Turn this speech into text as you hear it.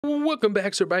Welcome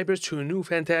back, survivors, to a new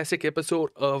fantastic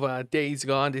episode of Days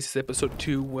Gone. This is episode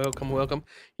 2. Welcome.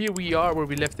 Here we are where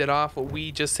we left it off.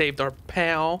 We just saved our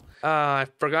pal. I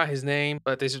forgot his name,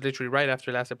 but this is literally right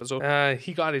after last episode.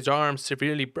 He got his arm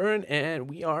severely burned, and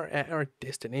we are at our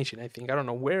destination, I think. I don't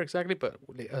know where exactly, but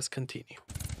let us continue.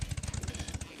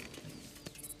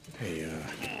 Hey,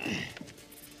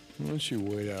 why don't you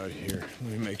wait out here?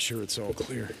 Let me make sure it's all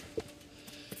clear.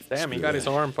 Damn, he got his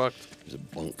arm fucked. There's a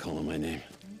bunk calling my name.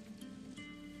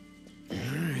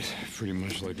 Alright, pretty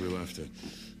much like we left it.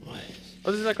 Oh,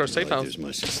 this is like our safe house. There's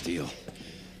much to steal.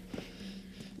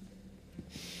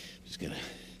 Just gonna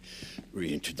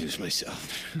reintroduce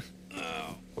myself.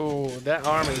 Oh, that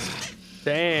arm is...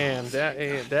 Damn,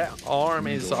 that arm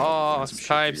is all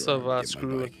types of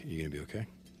screwed. You gonna be okay?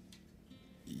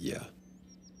 Yeah.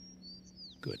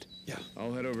 Good. Yeah.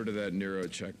 I'll head over to that Nero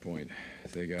checkpoint.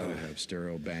 They gotta have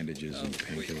sterile bandages and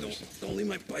painkillers. Don't leave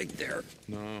my bike there.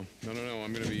 No.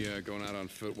 I'm gonna be going out on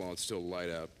foot while it's still light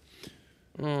out.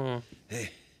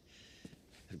 Hey,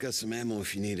 I've got some ammo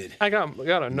if you need it. I got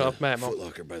enough ammo. Foot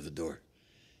locker by the door.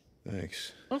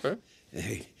 Thanks. Okay.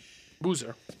 Hey,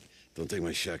 Boozer. don't take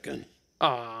my shotgun.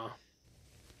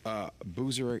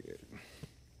 Boozer.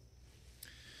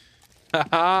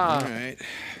 Haha. Alright.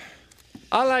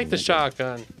 I like the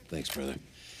shotgun. Thanks, brother.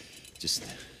 Just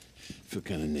feel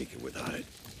kind of naked without it.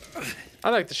 I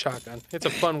like the shotgun. It's a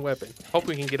fun weapon. Hope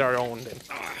we can get our own then.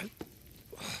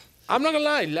 I'm not gonna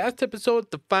lie. Last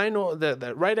episode, the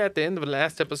right at the end of the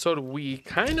last episode, we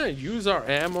kind of use our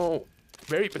ammo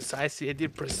very precisely. I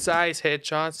did precise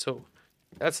headshots, so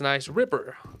that's nice.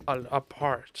 Ripper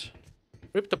apart.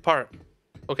 Ripped apart.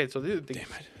 Okay, so this is the... Damn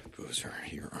it, Boozer.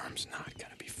 Your arm's not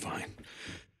gonna be fine.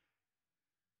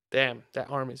 Damn, that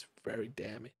arm is very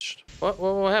damaged.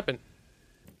 What happened?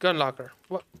 Gun locker.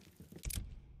 What?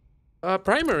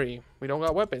 Primary. We don't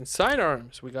got weapons.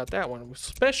 Sidearms. We got that one.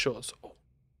 Specials. Oh.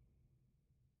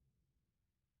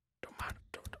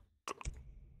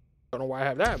 Don't know why I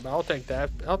have that, but I'll take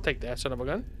that. I'll take that son of a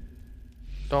gun.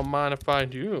 Don't mind if I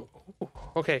do. Ooh.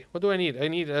 Okay, what do I need? I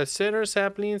need cedar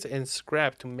saplings and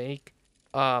scrap to make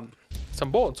some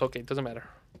bolts. Okay, doesn't matter.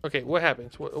 Okay, what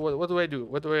happens? What do I do?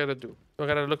 What do I gotta do? Do I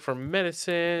gotta look for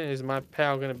medicine? Is my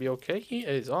pal gonna be okay? He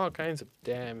is all kinds of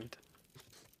damned.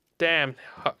 Damn,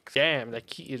 that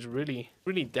key is really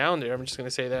down there. I'm just gonna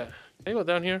say that. Can I go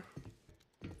down here?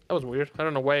 That was weird. I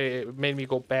don't know why it made me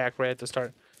go back right at the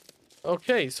start.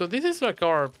 Okay, so this is like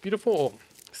our beautiful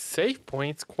save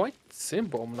point. It's quite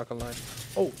simple, I'm not gonna lie.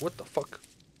 Oh, what the fuck?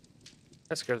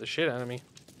 That scared the shit out of me.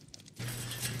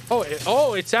 Oh,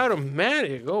 it's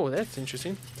automatic. Oh, that's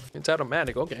interesting. It's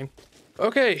automatic. Okay,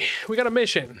 we got a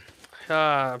mission.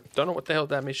 Don't know what the hell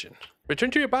that mission.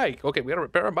 Return to your bike. Okay, we gotta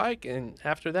repair our bike, and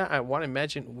after that, I want to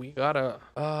imagine we gotta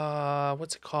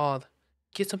what's it called?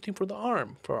 Get something for the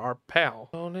arm for our pal.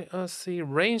 So let us see,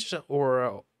 ranged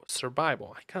or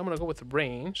survival. I kind of want to go with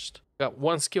ranged. Got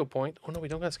 1 skill point. Oh no, we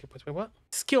don't got skill points. Wait, what?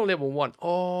 Skill level 1.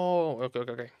 Oh,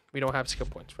 okay. We don't have skill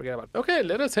points. Forget about it. Okay,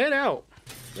 let us head out.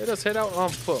 Let us head out on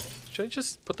foot. Should I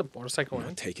just put the motorcycle in? I'm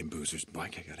not taking Boozer's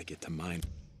bike. I gotta get to mine.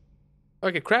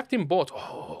 Okay, crafting bolts.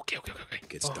 Oh, okay. It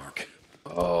gets dark.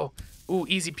 Oh, ooh,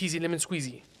 easy peasy lemon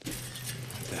squeezy.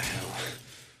 What the hell?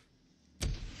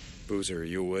 Boozer, are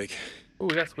you awake? Ooh,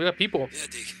 we got people. Yeah,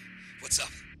 Deke. What's up?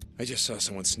 I just saw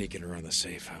someone sneaking around the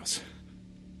safe house.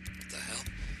 What the hell?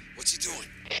 What's he doing?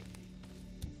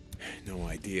 No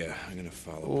idea. I'm gonna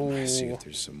follow him. See if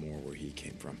there's some more where he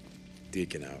came from.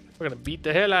 Deacon out. We're gonna beat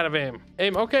the hell out of him.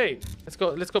 Aim. Okay, let's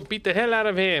go beat the hell out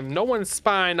of him. No one's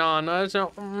spying on us.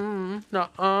 No, no,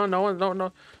 I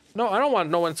don't want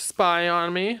no one to spy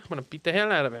on me. I'm gonna beat the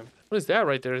hell out of him. What is that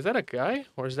right there? Is that a guy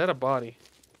or is that a body?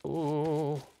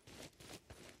 Ooh,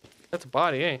 that's a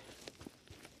body, eh?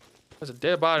 There's a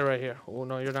dead body right here. Oh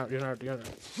no, you're not.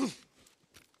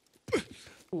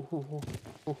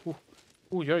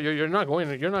 Ooh, you're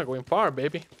not going far,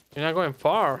 baby. You're not going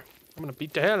far. I'm gonna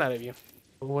beat the hell out of you.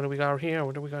 What do we got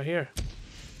here?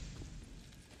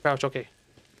 Crouch, okay.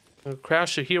 We'll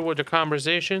crouch to hear what the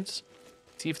conversations.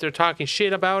 See if they're talking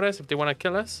shit about us, if they want to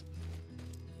kill us.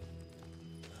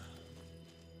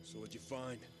 So what'd you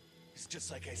find? It's just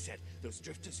like I said. Those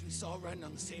drifters we saw riding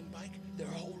on the same bike, they're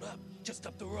holed up, just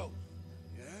up the road.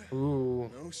 Yeah? Ooh.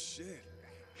 No shit.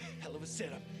 Hell of a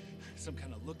setup. Some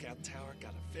kind of lookout tower,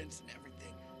 got a fence and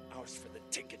everything. Ours for the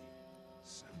ticket.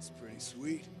 Sounds pretty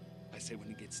sweet. I say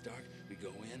when it gets dark, we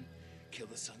go in, kill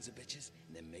the sons of bitches,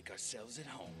 and then make ourselves at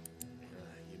home.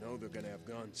 You know they're gonna have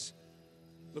guns.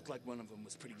 Looked like one of them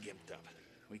was pretty gimped up.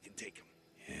 We can take him.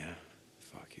 Yeah.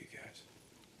 Fuck you guys.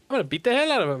 I'm gonna beat the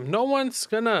hell out of him. No one's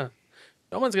gonna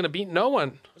beat no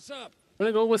one. What's up? We're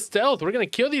gonna go with stealth. We're gonna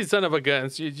kill these son of a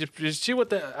guns. You see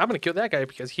what the? I'm gonna kill that guy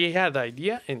because he had the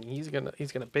idea, and he's gonna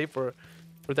pay for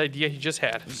the idea he just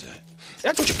had. Who's that?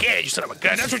 That's what you get, you son of a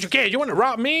gun. That's what you get. You want to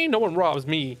rob me? No one robs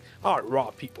me. I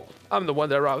rob people. I'm the one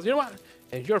that robs. You know what?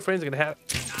 And your friends are gonna have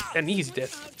an easy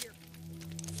death.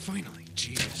 Finally,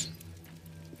 Jesus.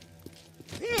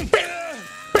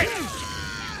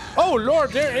 Oh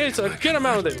Lord, there is a good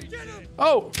amount of them.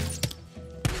 Oh.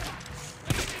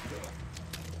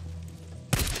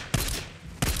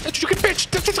 That's what you get,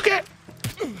 bitch. That's what you get.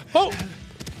 Oh.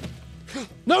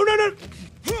 No, no, no.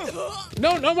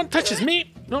 No, no one touches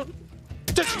me. No.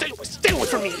 Just stay away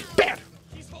from me. Bad.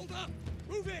 He's hold up.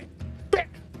 Move in. Bad.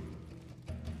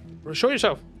 Show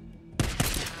yourself.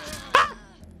 Ah!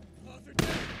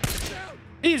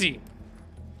 Easy.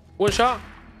 One shot.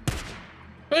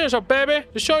 Show yourself, baby.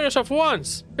 Just show yourself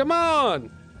once. Come on.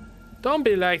 Don't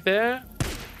be like that.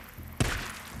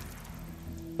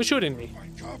 Who's shooting me?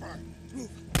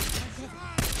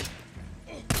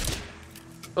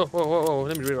 Oh, whoa, whoa, whoa.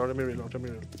 Let me reload. Let me reload. Let me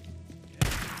reload. What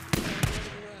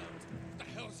the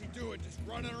hell is he doing? Just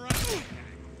running around?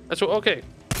 That's what. Okay.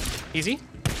 Easy.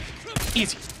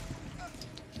 Easy.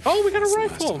 Oh, we got a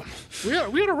rifle. We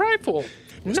got a rifle.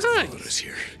 Followed Nice. us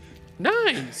here.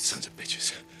 Nice. Sons of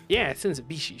bitches. Yeah, sons of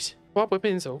bitches. Swap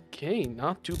weapons. Okay,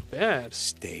 not too bad.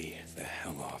 Stay the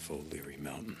hell off O'Leary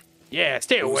Mountain. Yeah,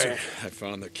 stay Boozer, away. I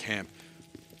found their camp.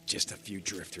 Just a few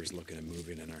drifters looking to move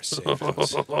in our safe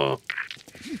house.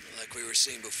 Like we were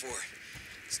saying before,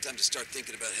 it's time to start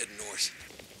thinking about heading north.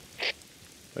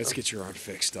 Let's get your arm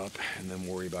fixed up and then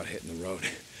worry about hitting the road.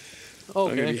 I'm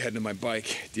gonna be Okay. heading to my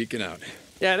bike. Deacon out.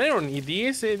 Yeah, they don't need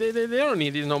these. They don't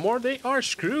need these no more. They are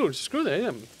screwed. Screw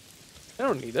them. They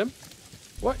don't need them.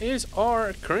 What is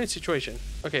our current situation?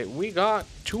 Okay, we got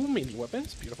 2 melee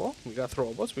weapons. Beautiful. We got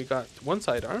throwables. We got 1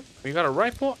 sidearm. We got a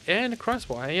rifle and a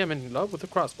crossbow. I am in love with the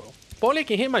crossbow. Polly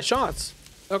can hit my shots.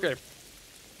 Okay.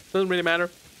 Doesn't really matter.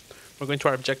 We're going to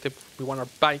our objective. We want our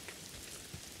bike.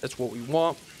 That's what we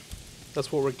want.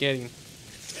 That's what we're getting.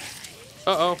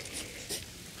 Uh-oh.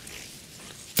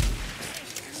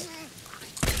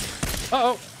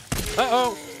 Uh-oh.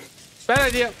 Uh-oh. Bad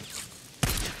idea.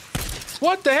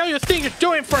 What the hell you think you're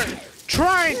doing, friend?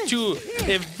 Trying to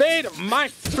evade my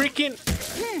freaking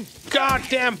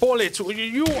goddamn bullets.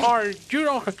 You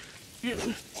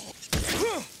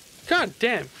God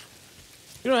damn.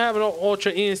 You don't have no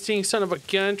ultra instinct, son of a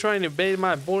gun, trying to evade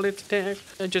my bullet attack.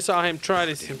 I just saw him try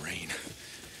this. Damn rain.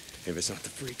 If it's not the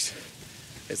freaks,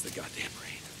 it's the goddamn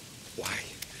rain. Why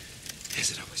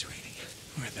is it always raining?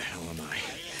 Where the hell am I?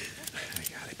 I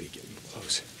gotta be getting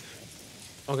close.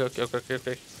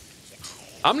 Okay.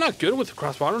 I'm not good with the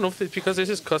crossbow. I don't know if it's because this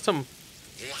is custom.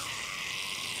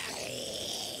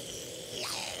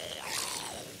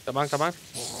 Come on.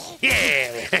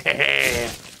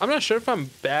 Yeah. I'm not sure if I'm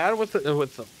bad with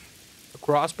the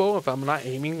crossbow, if I'm not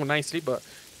aiming nicely, but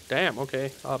damn,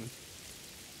 okay.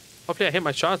 Hopefully I hit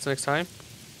my shots next time.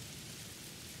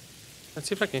 Let's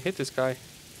see if I can hit this guy.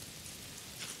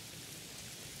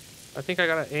 I think I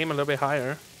gotta aim a little bit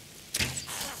higher.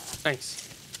 Nice.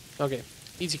 Okay,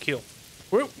 easy kill.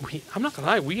 I'm not gonna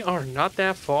lie, we are not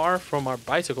that far from our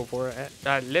bicycle for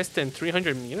at less than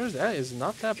 300 meters. That is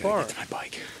not that Gotta far. get to my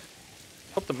bike.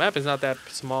 Hope the map is not that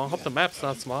small. Hope the map's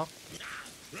not small.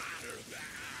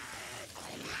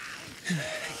 I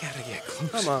gotta get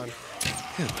close. Come on.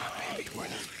 Come on, baby. Where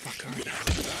the fuck are you?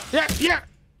 Yeah.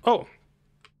 Oh.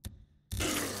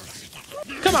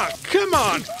 Come on.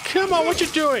 What you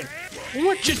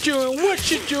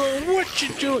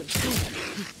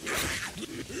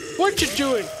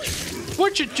doing?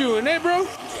 What you doing, hey, bro?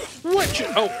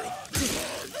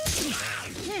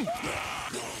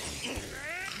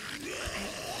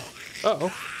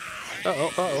 Oh.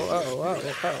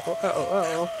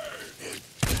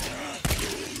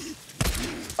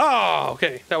 Oh,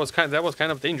 okay. That was kind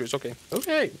of dangerous. Okay.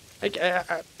 Okay.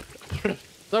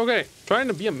 Trying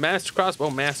to be a master crossbow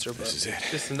master, but This is it.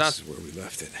 This is not. This is where we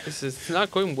left it. This is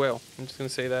not going well. I'm just gonna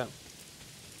say that.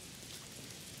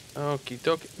 Okie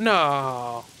dokie.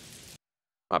 No.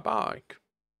 My bike.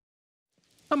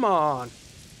 Come on.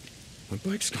 My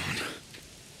bike's gone.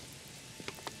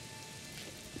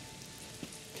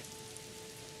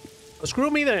 Well, screw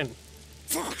me then.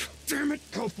 Fuck! Damn it,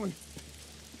 Copeland!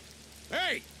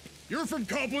 Hey! You're from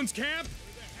Coblin's camp?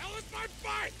 Where the hell is my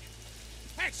bike?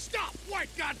 Hey, stop! White,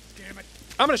 god damn it!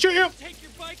 I'm gonna shoot you. Take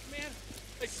your bike, man.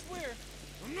 I swear.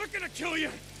 I'm not gonna kill you.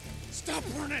 Stop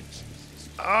running.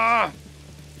 Ah.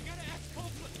 You gotta ask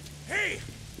Copeland. Hey!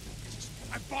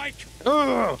 My bike.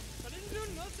 Ugh. I didn't do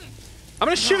nothing. I'm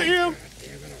gonna shoot you. Damn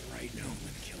it, alright, now I'm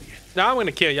gonna kill you. Now I'm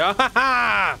gonna kill you. Ha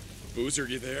ha. Boozer,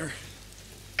 you there?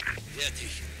 Yeah, D.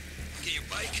 Get your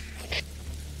bike.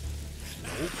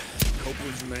 Nope.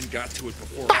 Copeland's men got to it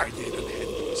before I did and headed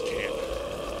to his camp.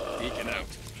 Deacon out.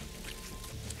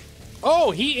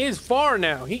 Oh, he is far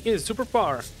now. He is super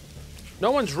far.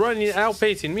 No one's running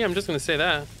outpacing me. I'm just gonna say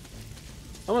that.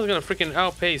 No one's gonna freaking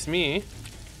outpace me.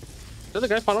 Does the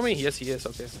guy follow me? Yes, he is.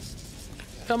 Okay.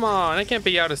 Come on. I can't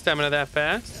be out of stamina that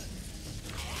fast.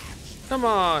 Come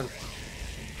on.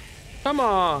 Come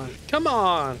on. Come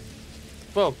on.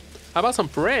 Well, how about some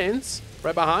friends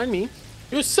right behind me?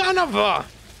 You son of a...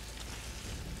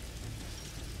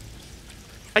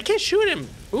 I can't shoot him.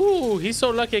 Ooh, he's so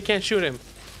lucky I can't shoot him.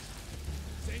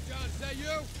 St. John, is that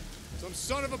you? Some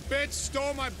son of a bitch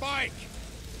stole my bike.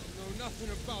 I know nothing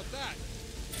about that.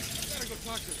 I gotta go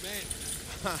talk to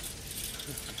Van.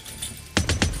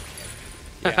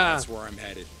 Yeah, that's where I'm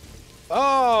headed.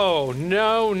 Oh,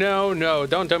 no, no, no.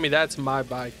 Don't tell me that's my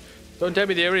bike. Don't tell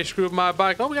me they already screwed my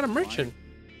bike. Oh, we got a merchant.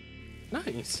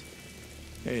 Nice.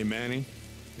 Hey, Manny.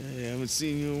 Hey, I haven't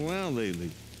seen you around lately.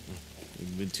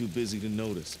 You've been too busy to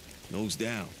notice. Nose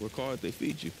down. Work hard, they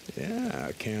feed you.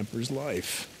 Yeah, camper's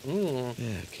life. Mm.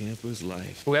 Yeah, camper's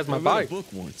life. Who has my I read bike? a book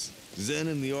once. Zen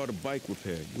and the Art of Bike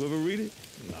Repair. You ever read it?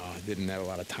 No, I didn't have a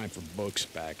lot of time for books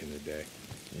back in the day.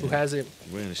 Who has it?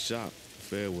 Ran a shop.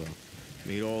 Farewell.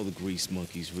 Made all the grease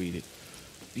monkeys read it.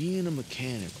 Being a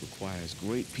mechanic requires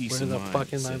great peace Where of the mind.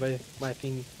 fuck is Zen. my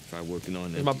thing? Try working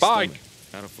on It's my empty bike.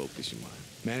 stomach. How to focus your mind.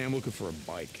 Manny, I'm looking for a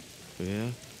bike. Yeah?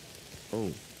 Oh.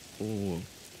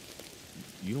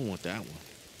 You don't want that one.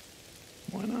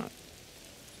 Why not?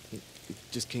 It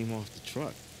just came off the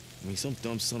truck. I mean, some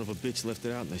dumb son of a bitch left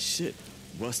it out in the shit.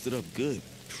 Rusted up good.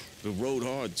 It rode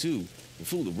hard, too. The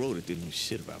fool that rode it didn't know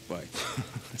shit about bikes.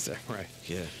 Is that right?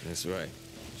 Yeah, that's right.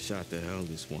 Shot the hell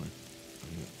this one.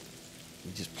 I mean,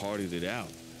 we just partied it out.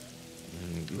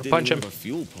 And we didn't Punch even him. have a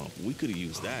fuel pump. We could have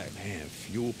used that. Man,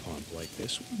 fuel pump like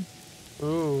this one?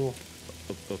 Ooh.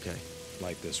 Okay.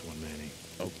 Like this one, Manny.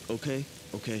 Okay.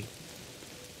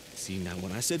 See, now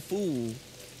when I said fool,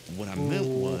 what I meant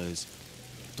was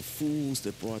the fools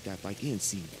that brought that bike in.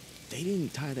 See, they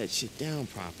didn't tie that shit down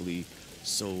properly,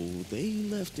 so they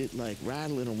left it like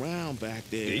rattling around back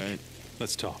there. Deke, And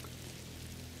let's talk.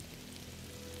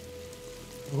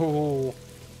 Ooh.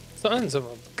 Sons of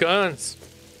guns.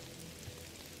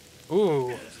 Ooh.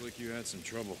 Looks like you had some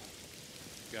trouble.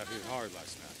 Got hit hard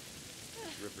last night.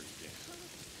 Rippers did.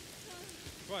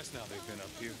 Twice now they've been up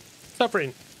here.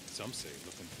 Suffering. Some say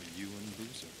looking for you and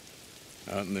Boozer.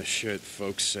 Out in the shit,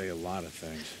 folks say a lot of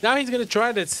things. Now he's gonna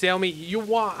try to sell me.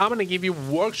 I'm gonna give you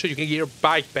work so you can get your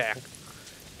bike back.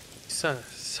 Son of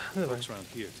Folks around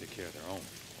here take care of their own.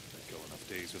 They go enough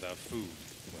days without food.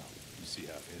 Well, you see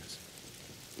how it is.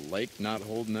 Lake not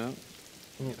holding out?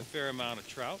 A fair amount of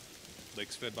trout.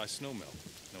 Lake's fed by snowmelt.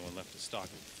 No one left to stock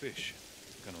with fish.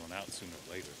 Gonna run out sooner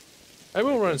or later.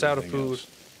 Everyone runs out of Everything food. else.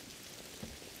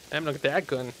 Damn, look at that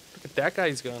gun. Look at that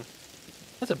guy's gun.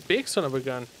 That's a big son of a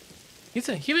gun. He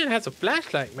even has a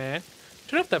flashlight, man.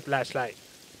 Turn off that flashlight.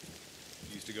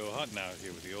 Used to go hunting out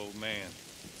here with the old man.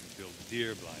 We built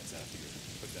deer blinds out here.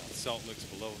 Put down salt licks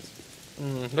below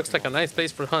us. Looks like a nice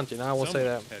place for hunting. I will say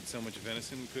that. Someone had so much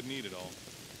venison we couldn't eat it all.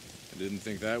 I didn't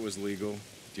think that was legal.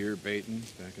 Deer baiting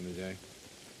back in the day.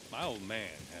 My old man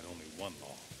had only one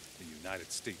law. The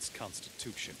United States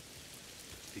Constitution.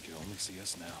 He could only see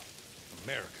us now.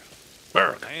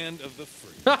 America. Land of the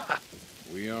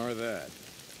free. We are that.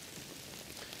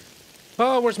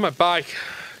 Oh, where's my bike?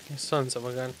 You sons of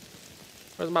a gun.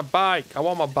 Where's my bike? I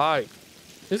want my bike.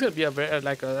 This is gonna be a very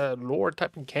like a lore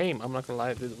type of game. I'm not gonna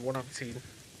lie. This is what I've seen.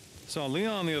 Saw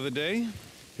Leon the other day.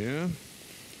 Yeah?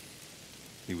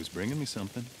 He was bringing me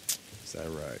something. Is that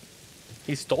right?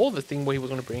 He stole the thing what he was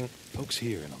gonna bring. Folks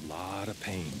here in a lot of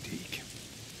pain, Deke.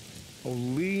 Oh,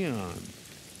 Leon.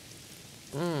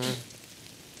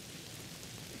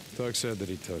 Doug said that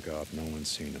he took off. No one's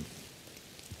seen him.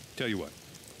 Tell you what.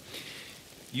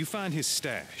 You find his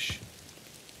stash.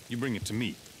 You bring it to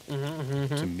me.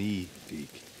 To me,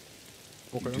 Deke.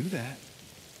 Okay. You do that.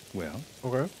 Well,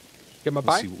 Okay. Get my we'll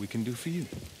bike. see what we can do for you.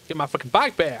 Get my fucking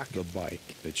bike back. The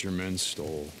bike that your men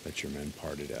stole, that your men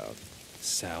parted out.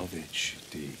 Salvage,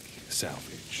 Deke.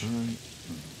 Salvage.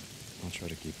 I'll try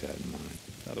to keep that in mind.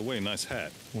 By the way, nice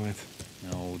hat. What?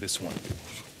 No, this one.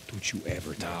 Don't you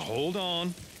ever touch Now, it. hold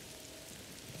on.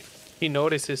 He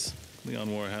notices.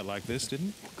 Leon wore a hat like this, didn't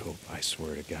he? Cope, I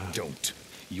swear to God. Don't.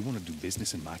 You want to do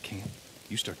business in my camp?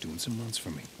 You start doing some runs for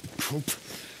me. Cope.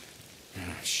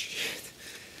 Oh, shit.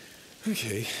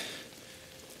 Okay.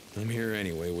 I'm here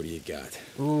anyway. What do you got?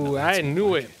 Ooh, I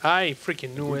knew it. I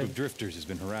freaking A knew group it. of drifters has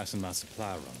been harassing my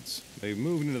supply runs. They've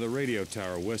moved into the radio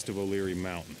tower west of O'Leary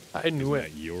Mountain. I knew Isn't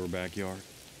it. that your backyard?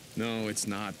 No, it's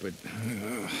not, but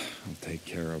I'll take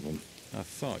care of them. I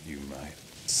thought you might.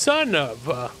 Son of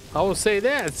I will say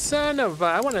that. Son of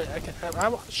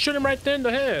I shoot him right there in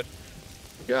the head.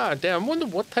 God damn, I wonder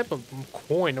what type of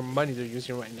coin or money they're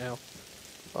using right now.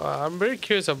 I'm very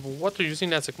curious of what they're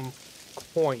using as a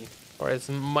coin or as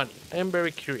money. I am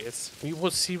very curious. We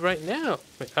will see right now.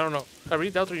 Wait, I don't know. I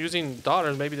read out they're using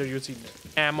dollars. Maybe they're using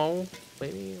ammo,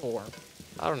 maybe, or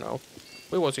I don't know.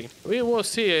 We will see. We will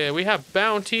see. We have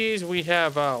bounties. We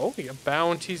have we got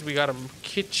bounties. We got a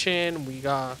kitchen. We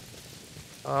got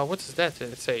what does that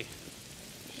say?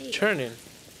 Hey. Turning.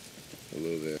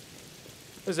 Hello there.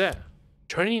 What is that?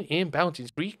 Turning in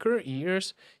bounties. Freaker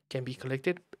ears can be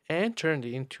collected and turned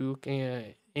into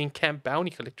in-camp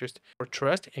bounty collectors for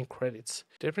trust and credits.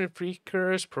 Different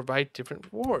freakers provide different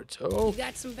rewards. Oh. You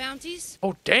got some bounties?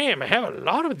 Oh, damn. I have a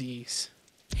lot of these.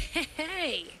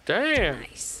 Hey. Damn.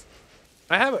 Nice.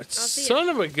 I have a see son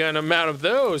of a gun amount of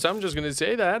those. I'm just going to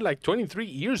say that. I had like 23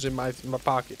 ears in my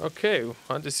pocket. Okay.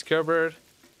 Undiscovered.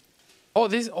 Oh,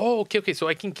 this. Oh, okay. So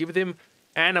I can give them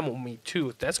animal meat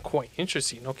too. That's quite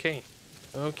interesting. Okay.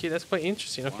 Okay, that's quite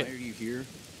interesting. Okay. Why are you here?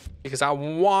 Because I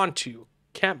want to.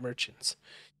 Camp merchants.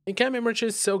 Encampment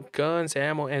merchants sell guns,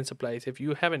 ammo, and supplies. If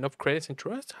you have enough credits and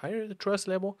trust, higher the trust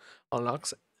level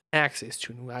unlocks access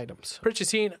to new items.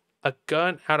 Purchasing a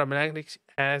gun automatically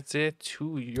adds it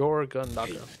to your gun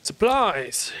locker.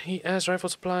 Supplies. He has rifle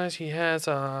supplies. He has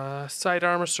a side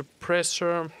armor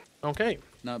suppressor. Okay.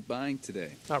 Not buying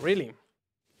today. Not really.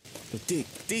 But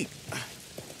Dick,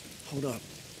 hold up.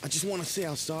 I just want to say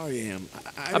how sorry I am.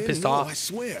 I I'm didn't pissed know, off. I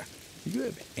swear. You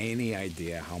have any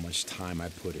idea how much time I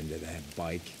put into that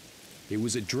bike? It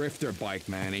was a drifter bike,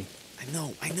 Manny. I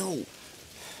know.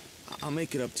 I'll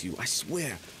make it up to you, I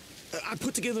swear. I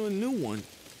put together a new one.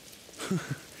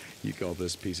 You call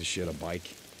this piece of shit a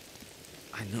bike?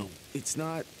 I know. It's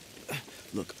not...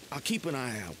 Look, I'll keep an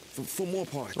eye out for more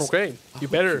parts. Okay. I'll You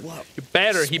hook better. you up. You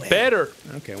better. I He swear. better.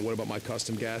 Okay, and what about my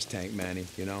custom gas tank, Manny?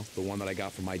 You know, the one that I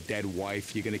got for my dead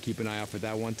wife. You gonna keep an eye out for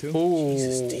that one, too?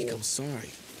 Jesus, Dick, Ooh. I'm sorry.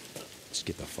 Just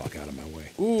get the fuck out of my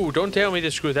way. Ooh, don't tell me to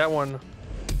screw that one.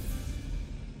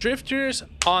 Drifters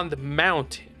on the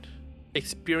mountain.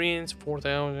 Experience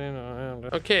 4,000.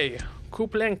 Okay.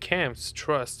 Coupland camps.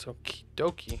 Trust. Okie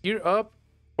dokie. Gear up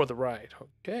for the ride.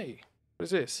 Okay. What is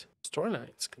this?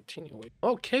 Storylines. Continue.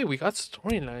 Okay, we got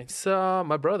storylines.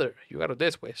 My brother. You got a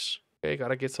death wish. Okay,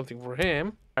 gotta get something for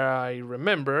him. I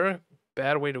remember.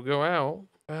 Bad way to go out.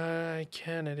 I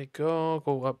can't let it go.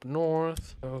 Go up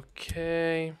north.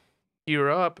 Okay. Gear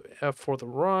up for the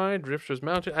ride. Drifters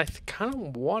Mountain. I kind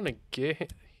of want to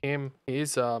get him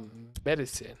his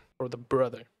medicine for the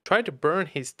brother. Try to burn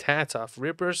his tats off.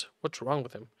 Rippers, what's wrong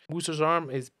with him? Booster's arm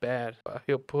is bad.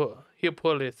 He'll pull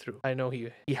it through. I know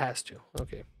he has to.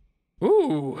 Okay.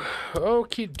 Ooh,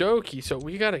 okie dokie. So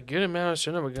we got a good amount of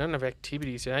son of a gun of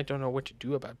activities, and I don't know what to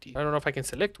do about these. I don't know if I can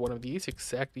select one of these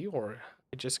exactly, or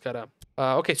I just gotta.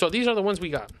 Okay, so these are the ones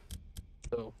we got.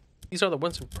 So these are the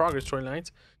ones in progress storylines.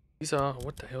 These are,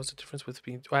 what the hell is the difference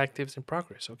between actives in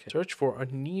progress? Okay. Search for a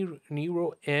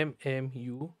Nero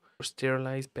MMU or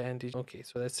sterilized bandage. Okay,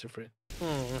 so that's different.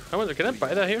 I wonder, can I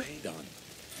buy that here? I got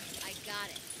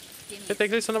it. Give Can I me take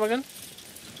this son of a gun?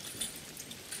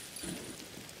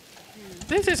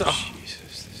 This is a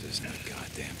Jesus, this isn't a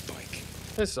goddamn bike.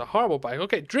 this is a horrible bike.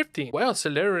 Okay, drifting. Well,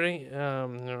 celerity.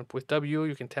 With W,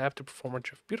 you can tap to perform a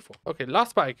drift. Beautiful. Okay,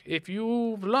 lost bike. If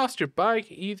you've lost your bike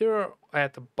either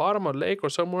at the bottom of a lake or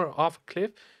somewhere off a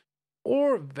cliff,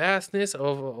 or vastness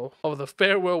of the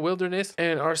farewell wilderness,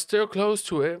 and are still close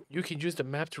to it, you can use the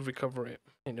map to recover it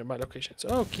in nearby locations.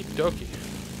 Oh, okie dokie.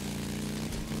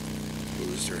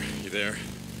 Booster, you there?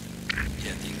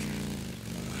 Yeah, Dick.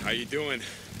 How you doing?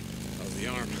 How's the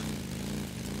arm?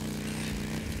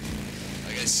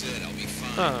 Like I said, I'll be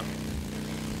fine.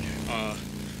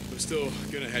 I'm still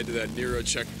gonna head to that Nero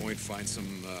checkpoint, find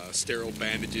some sterile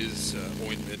bandages,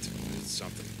 ointment,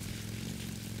 something.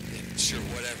 Yeah, sure,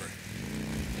 whatever.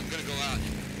 I'm gonna go out.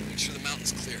 Make sure the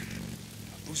mountain's clear.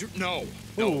 Booster, no.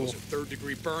 Ooh. Those are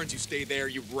third-degree burns. You stay there,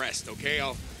 you rest, okay?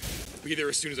 I'll be there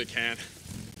as soon as I can.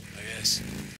 I guess.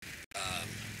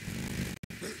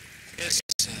 Yes.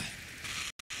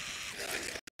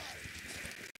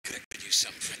 Could use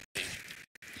something for me.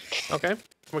 Okay,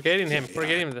 we're getting him. We're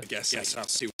getting him. I guess yes, I'll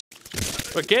see.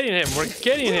 We're getting him. We're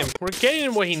getting him. We're getting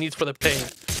him what he needs for the pain.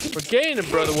 We're getting him,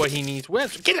 brother, what he needs. Well,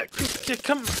 get it.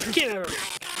 Come, get it.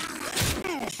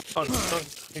 Oh, no,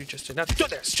 you just did not do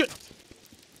that. Shit.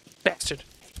 Bastard.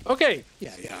 Okay.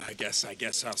 Yeah, I guess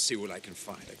I'll see what I can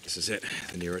find. This is it.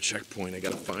 The Nero checkpoint. I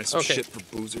gotta find some Okay. shit for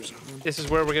Boozer's arm. This is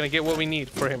where we're gonna get what we need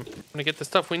for him. I'm gonna get the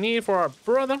stuff we need for our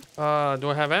brother. Do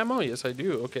I have ammo? Yes, I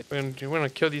do. Okay, we're gonna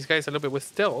kill these guys a little bit with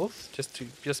stealth,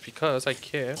 just because I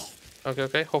can.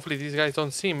 Okay. Hopefully these guys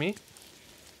don't see me.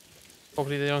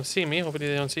 Hopefully they don't see me.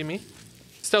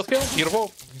 Stealth kill.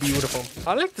 Beautiful.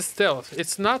 I like the stealth.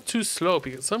 It's not too slow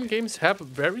because some games have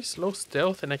very slow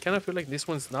stealth, and I kind of feel like this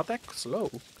one's not that slow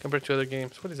compared to other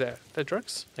games. What is that? That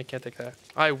drugs? I can't take that.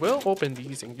 I will open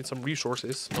these and get some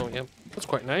resources. Oh yeah, that's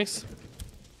quite nice.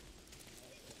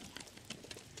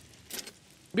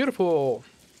 Beautiful.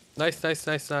 Nice.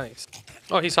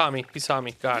 Oh, he saw me.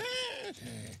 God.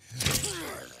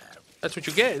 That's what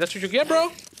you get.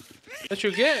 Bro. That's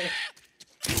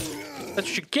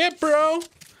what you get, bro.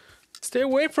 Stay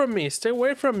away from me. Stay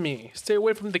away from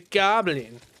the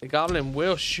goblin. The goblin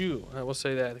will shoot. I will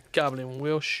say that. The goblin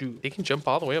will shoot. They can jump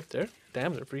all the way up there.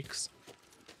 Damn, they're freaks.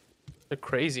 They're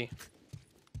crazy.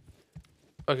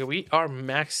 Okay, we are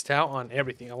maxed out on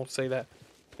everything. I will say that.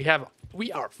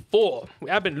 We are full.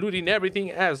 I've been looting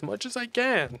everything as much as I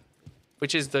can.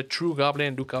 Which is the true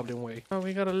goblin do goblin way. Oh,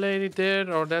 we got a lady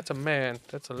there. Or that's a man.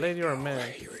 That's a lady or a man.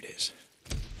 Right, here it is.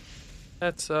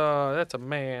 That's a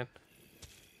man.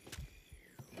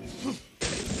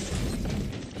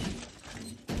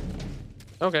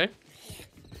 Okay.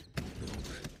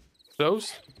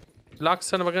 Close. Locked,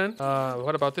 son of a gun.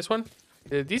 What about this one?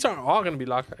 These are all gonna be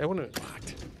locked. I wanna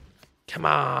locked. Come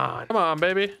on,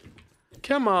 baby.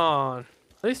 Come on.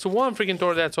 At least one freaking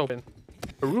door that's open.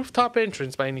 A rooftop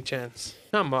entrance by any chance?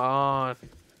 Come on.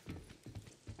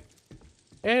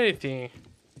 Anything.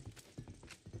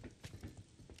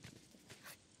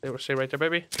 They will stay right there,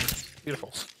 baby.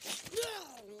 Beautiful.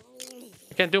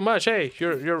 I can't do much. Hey,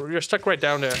 you're stuck right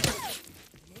down there.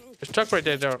 You're stuck right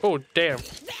there. Oh damn.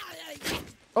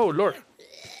 Oh lord.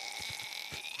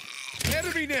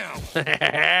 Enemy now.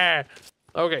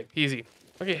 Okay, easy.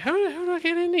 Okay, how do I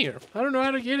get in here? I don't know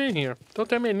how to get in here. Don't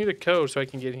tell me I need a code so I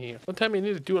can get in here. Don't tell me I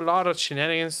need to do a lot of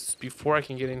shenanigans before I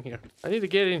can get in here. I need to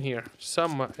get in here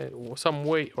some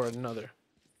way or another.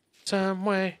 Some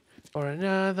way or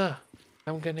another.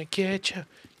 I'm gonna get you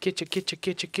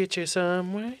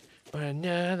some way or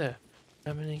another.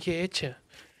 I'm gonna get you.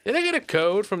 Did I get a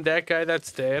code from that guy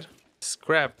that's dead?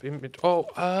 Scrap.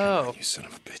 Oh. You son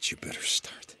of a bitch, you better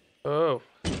start. Oh.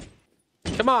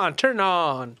 Come on, turn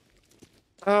on.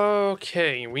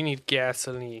 Okay, we need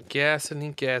gasoline.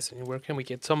 Gasoline. Where can we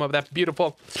get some of that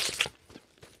beautiful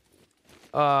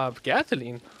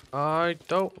gasoline? I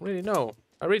don't really know.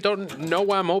 I really don't know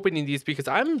why I'm opening these because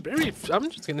I'm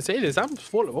just gonna say this. I'm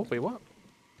full of. Oh wait, what?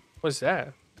 What's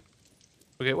that?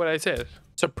 Okay, what I said.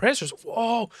 Suppressors.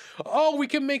 Whoa. Oh, we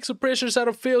can make suppressors out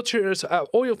of filters,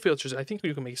 oil filters. I think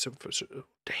we can make suppressors.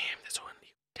 Damn, that's so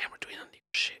illegal. Damn, we're doing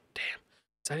illegal shit. Damn.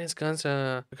 Silence guns.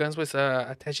 Guns with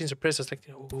attaching suppressors. Like,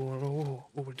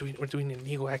 we're doing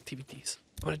illegal activities.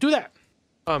 I'm gonna do that.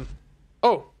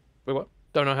 Oh, wait, what?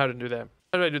 Don't know how to do that.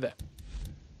 How do I do that?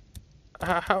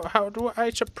 How do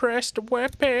I suppress the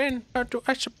weapon? How do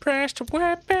I suppress the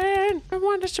weapon? I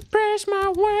want to suppress my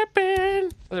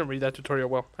weapon. I didn't read that tutorial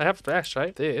well. I have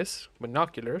flashlight. This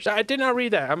binoculars. I did not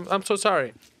read that. I'm so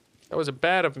sorry. That was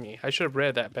bad of me. I should have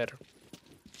read that better.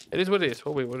 It is what it is. Oh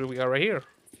wait, what do we got right here?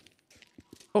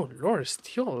 Oh Lord,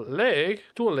 steel leg,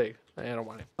 dual leg. I don't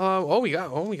want it.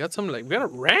 We got some leg. We got a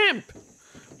ramp.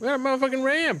 We got a motherfucking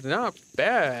ramp. Not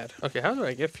bad. Okay, how do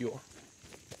I get fuel?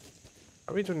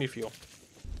 How we do need fuel?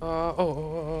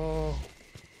 Oh.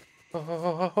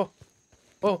 Aw.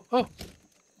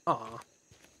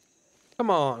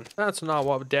 Come on. That's not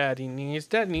what Daddy needs.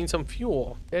 Daddy needs some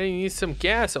fuel. Daddy needs some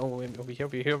gas. Oh, wait,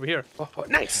 over here. Oh,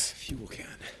 nice. Fuel can.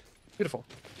 Beautiful.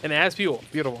 And it has fuel.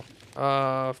 Beautiful.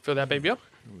 Fill that baby up.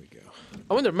 Here we go.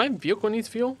 I wonder if my vehicle needs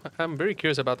fuel. I'm very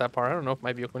curious about that part. I don't know if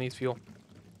my vehicle needs fuel.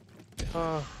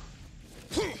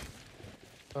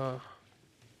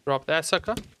 Drop that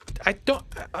sucker. I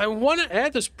want to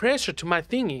add this pressure to my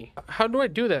thingy. How do I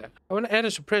do that? I want to add a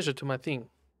suppressor to my thing.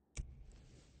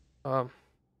 Want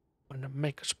to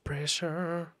make a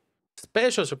suppressor.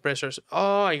 Special suppressors.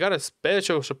 Oh, I got a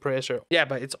special suppressor. Yeah,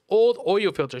 but it's old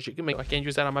oil filters. You can make. I can't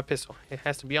use that on my pistol. It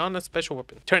has to be on a special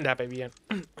weapon. Turn that baby in.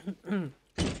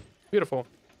 Beautiful.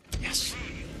 Yes.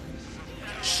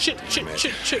 Shit.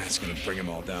 That's gonna bring them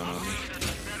all down on me.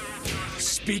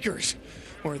 Speakers.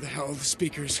 Where the hell are the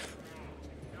speakers?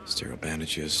 Sterile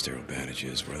bandages. Where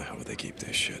the hell would they keep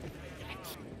this shit?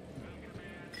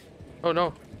 Oh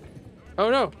no.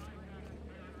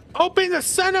 Open the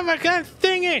son of a gun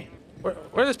thingy! Where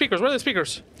are the speakers? No,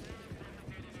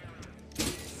 I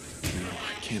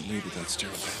can't leave without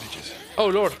sterile bandages. Oh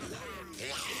Lord.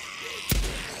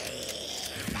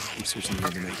 I'm switching the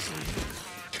other night.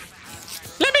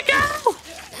 Let me go!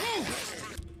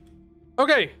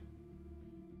 Okay.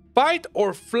 Fight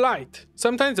or flight.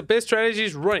 Sometimes the best strategy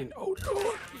is running. Oh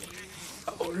Lord.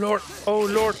 Oh Lord. Oh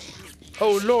Lord.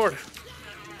 Oh Lord.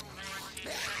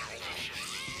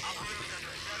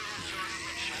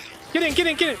 Get in, get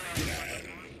in, get in.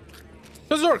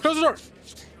 Close the door, close the door.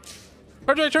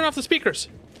 Or do I turn off the speakers?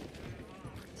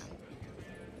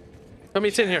 Tell me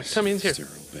it's in here. Tell me it's here.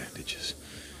 Sterile bandages.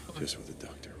 Just what the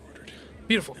doctor ordered.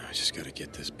 Beautiful. I just gotta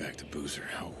get this back to Boozer.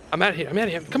 How? I'm out of here. I'm out of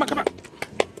here. Come on, come on.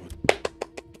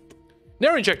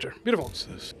 Nero injector. Beautiful. What's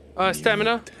this?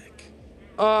 Stamina. Tank.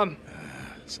 Some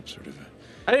sort of a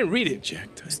I didn't read it.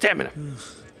 inject. Stamina.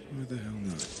 Why the hell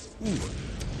not? Ooh.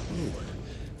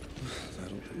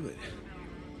 That'll do it.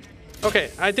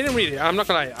 Okay, I didn't read it. I'm not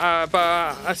gonna lie.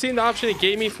 But I seen the option it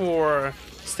gave me for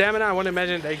stamina. I want to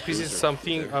imagine that increases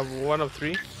something of 1 of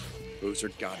 3. Boozer,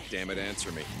 goddammit,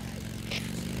 answer me.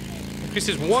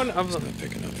 Increases 1 of them. Not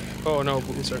picking up. Oh no,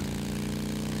 Boozer. St.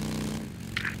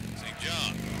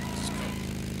 John, this is Cole.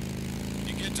 When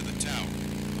you get to the tower,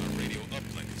 our radio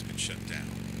uplink has been shut down.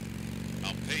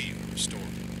 I'll pay you to restore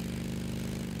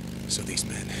it. So these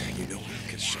men, you know,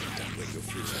 because shutting down radio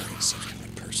fuels is such kind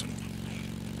of personal.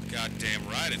 Goddamn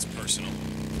right it's personal.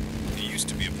 It used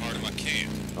to be a part of my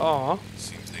camp. Aw.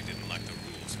 Seems they didn't like the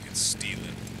rules against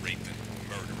stealing, raping,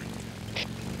 murdering.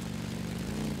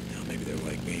 Now maybe they're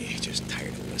like me, just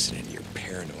tired of listening to your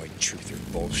paranoid truther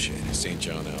bullshit. St.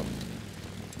 John out.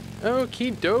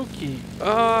 Okie dokie.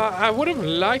 I would have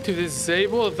liked to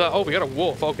disable the. Oh, we got a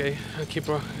wolf. Okay,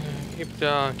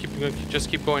 just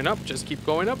keep going up. Just keep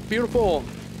going up. Beautiful.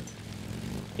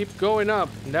 Keep going up.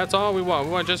 That's all we want.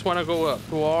 We just want to go up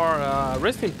to our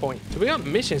resting point. So we got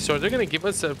missions. So they're gonna give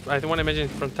us. I want to mention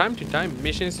from time to time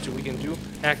missions so we can do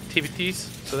activities.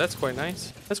 So that's quite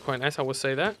nice. That's quite nice. I would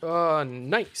say that.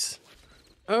 Nice.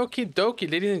 Okie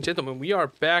dokie, ladies and gentlemen, we are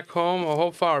back home. I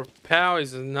hope our pal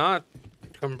is not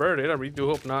converted. I really do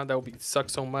hope not. That would be suck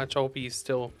so much. I hope he's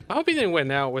still. I hope he didn't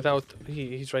win out without.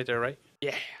 He's right there, right?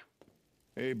 Yeah.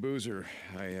 Hey, Boozer,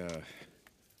 I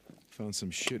found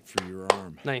some shit for your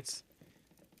arm. Nice.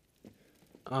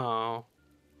 Oh,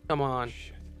 come on.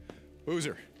 Shit.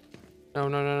 Boozer.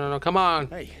 No. Come on.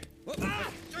 Hey. Oh,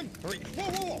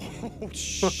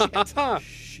 shit.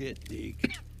 Shit,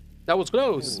 Deke. That was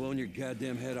close. Blowing your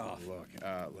goddamn head off. Look,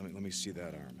 let me see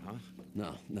that arm, huh?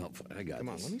 No, I got Come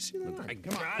on, this. let me see that arm.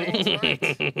 Come on. All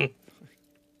right.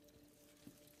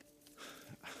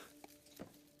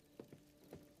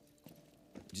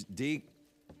 Deke.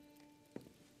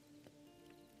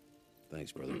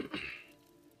 Thanks, brother.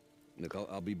 Look,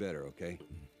 I'll be better, okay?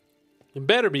 You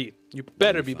better be. You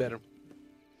better be better.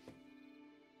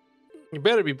 You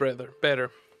better be better.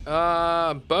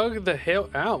 Bug the hell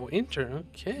out. Enter.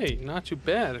 Okay, not too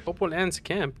bad. Hope lands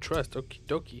camp. Trust. Okie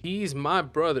dokie. He's my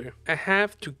brother. I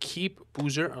have to keep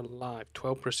Boozer alive.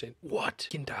 12%. What?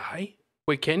 He can die?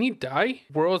 Wait, can he die?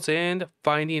 World's End.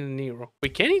 Finding Nero.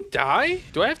 Wait, can he die?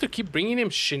 Do I have to keep bringing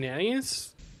him shenanigans?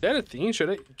 Is that a thing?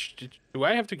 Do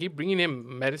I have to keep bringing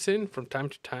him medicine from time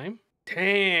to time?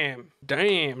 Damn.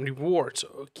 Rewards.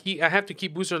 Okay, I have to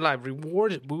keep Boozer alive.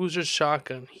 Rewards, Boozer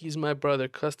shotgun. He's my brother.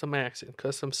 Custom accent.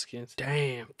 Custom skins.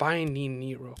 Damn. Finding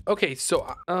Nero. Okay, so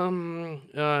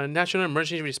National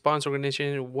Emergency Response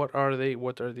Organization. What are they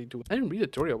doing? I didn't read the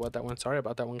tutorial about that one. Sorry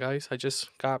about that one, guys. I just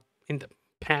got in the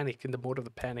mode of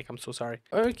the panic. I'm so sorry.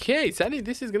 Okay, sadly,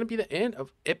 this is gonna be the end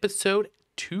of episode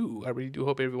 2. I really do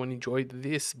hope everyone enjoyed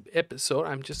this episode.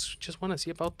 I'm just want to see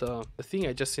about the thing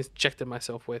I just injected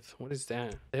myself with. What is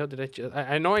that? The hell did I just?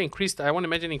 I know I want to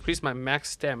imagine increase my max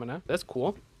stamina. That's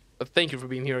cool. But thank you for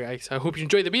being here, guys. I hope you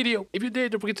enjoyed the video. If you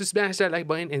did, don't forget to smash that like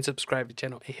button and subscribe to the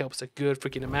channel. It helps a good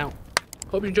freaking amount.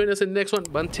 Hope you join us in the next one.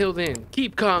 But until then,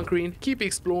 keep conquering, keep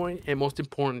exploring, and most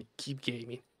importantly, keep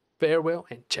gaming. Farewell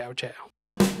and ciao ciao.